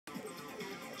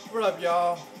What up,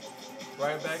 y'all?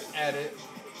 Right back at it.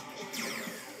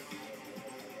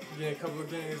 Getting a couple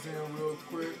of games in real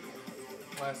quick.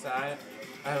 Like I said, I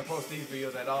haven't posted these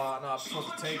videos at all. I know I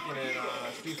posted Taken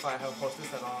and Street Fighter. I haven't posted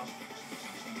this at all.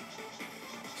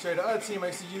 Show you the other team I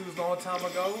used to use a long time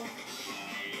ago.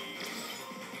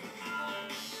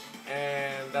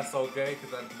 And that's okay,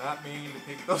 because I did not mean to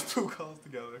pick those two colors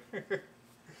together.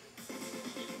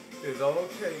 It's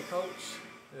okay, coach.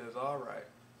 It's alright.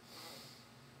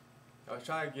 I was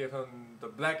trying to give him the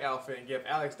black outfit and give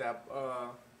Alex that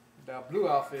blue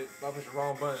outfit, but I pushed the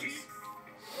wrong buttons.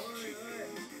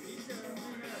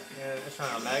 And it's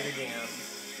trying to lag again.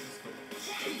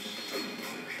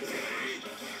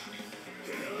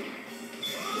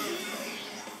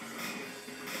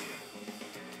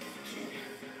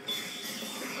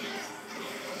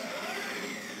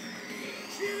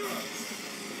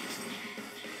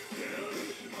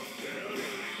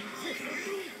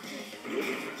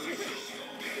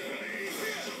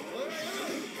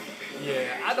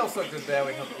 Yeah, I don't suck this bad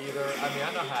with him either. I mean,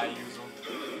 I know how I use him.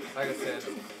 Like I said,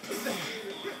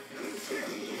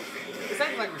 it's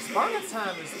acting like responding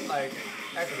time is like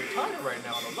acting retarded right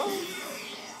now on the low.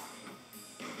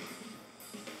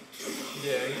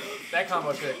 Yeah, that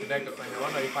combo should have connected for him.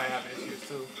 I know he probably having issues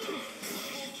too.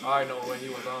 I already know what he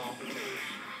was on.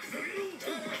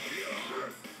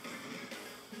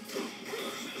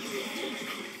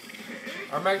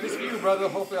 I'll make this for you, brother.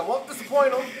 Hopefully I won't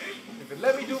disappoint him. If they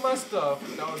let me do my stuff,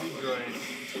 that would be great.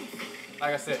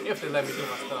 Like I said, if they let me do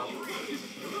my stuff.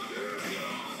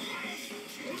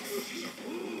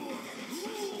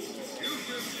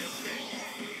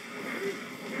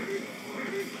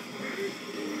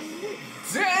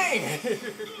 Dang!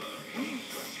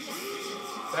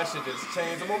 That shit just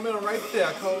changed the momentum right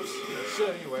there, coach. It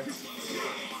should anyway.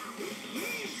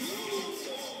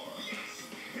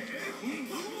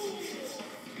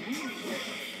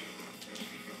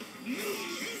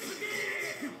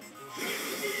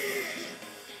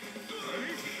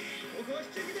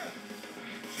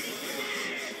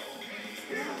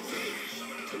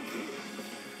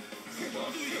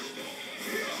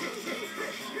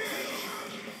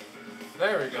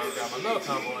 There we go, got my little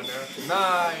combo in there.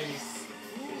 Nice.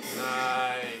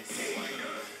 Nice.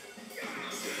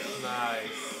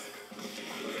 Nice.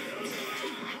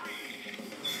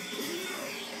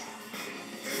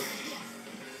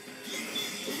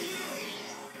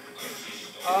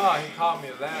 Oh, he caught me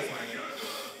the last minute.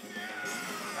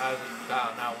 I was just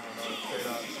down that one straight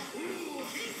up.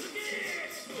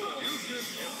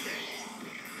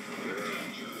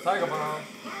 Tiger Bomb.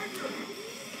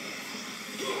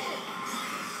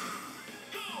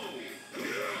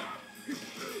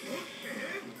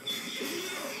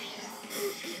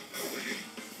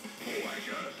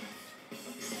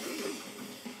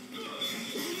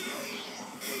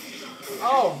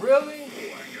 Oh, really?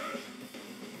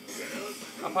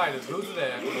 I probably just lose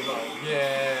that.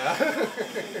 Yeah.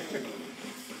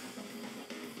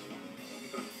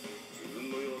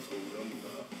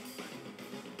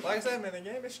 Like I said, man, the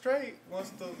game is straight.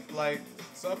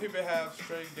 Some people have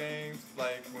straight games,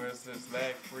 like where it's just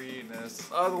lag free, and there's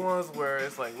other ones where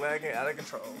it's like lagging out of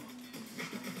control.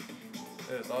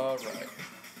 It's alright.